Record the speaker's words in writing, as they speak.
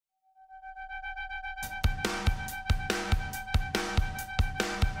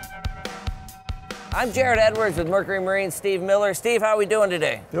I'm Jarrett Edwards with Mercury Marine's Steve Miller. Steve, how are we doing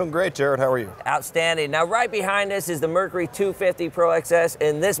today? Doing great, Jarrett. How are you? Outstanding. Now, right behind us is the Mercury 250 Pro XS,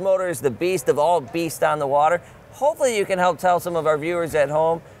 and this motor is the beast of all beasts on the water. Hopefully you can help tell some of our viewers at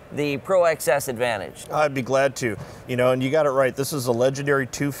home the Pro XS advantage. I'd be glad to. You know, and you got it right. This is a legendary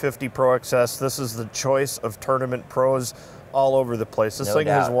 250 Pro XS. This is the choice of tournament pros all over the place. This thing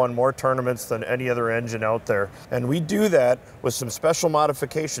has won more tournaments than any other engine out there. And we do that with some special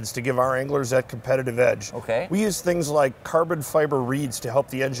modifications to give our anglers that competitive edge. Okay. We use things like carbon fiber reeds to help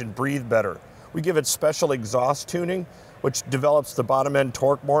the engine breathe better. We give it special exhaust tuning, which develops the bottom end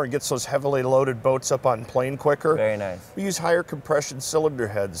torque more and gets those heavily loaded boats up on plane quicker. Very nice. We use higher compression cylinder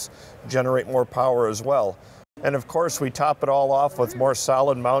heads, generate more power as well. And of course, we top it all off with more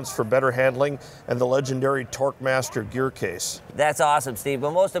solid mounts for better handling and the legendary Torque Master gear case. That's awesome, Steve.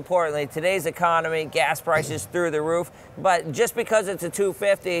 But most importantly, today's economy, gas prices through the roof. But just because it's a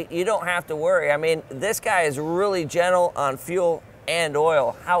 250, you don't have to worry. I mean, this guy is really gentle on fuel and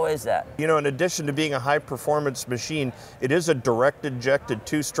oil. How is that? You know, in addition to being a high performance machine, it is a direct injected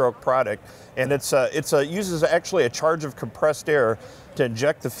two-stroke product, and it uses actually a charge of compressed air to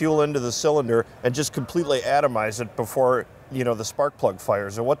inject the fuel into the cylinder and just completely atomize it before, you know, the spark plug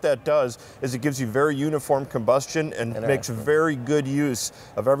fires. And what that does is it gives you very uniform combustion and makes very good use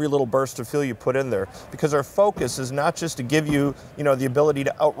of every little burst of fuel you put in there. Because our focus is not just to give you, you know, the ability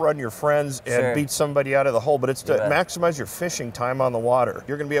to outrun your friends and beat somebody out of the hole, but it's to maximize your fishing time on the water.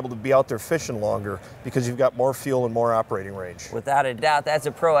 You're going to be able to be out there fishing longer because you've got more fuel and more operating range. Without a doubt, that's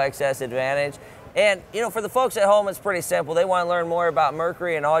a Pro XS advantage. And, you know, for the folks at home, it's pretty simple. They want to learn more about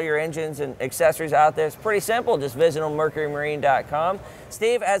Mercury and all your engines and accessories out there. It's pretty simple. Just visit them, mercurymarine.com.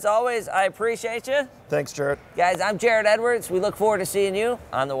 Steve, as always, I appreciate you. Thanks, Jarrett. Guys, I'm Jarrett Edwards. We look forward to seeing you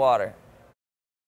on the water.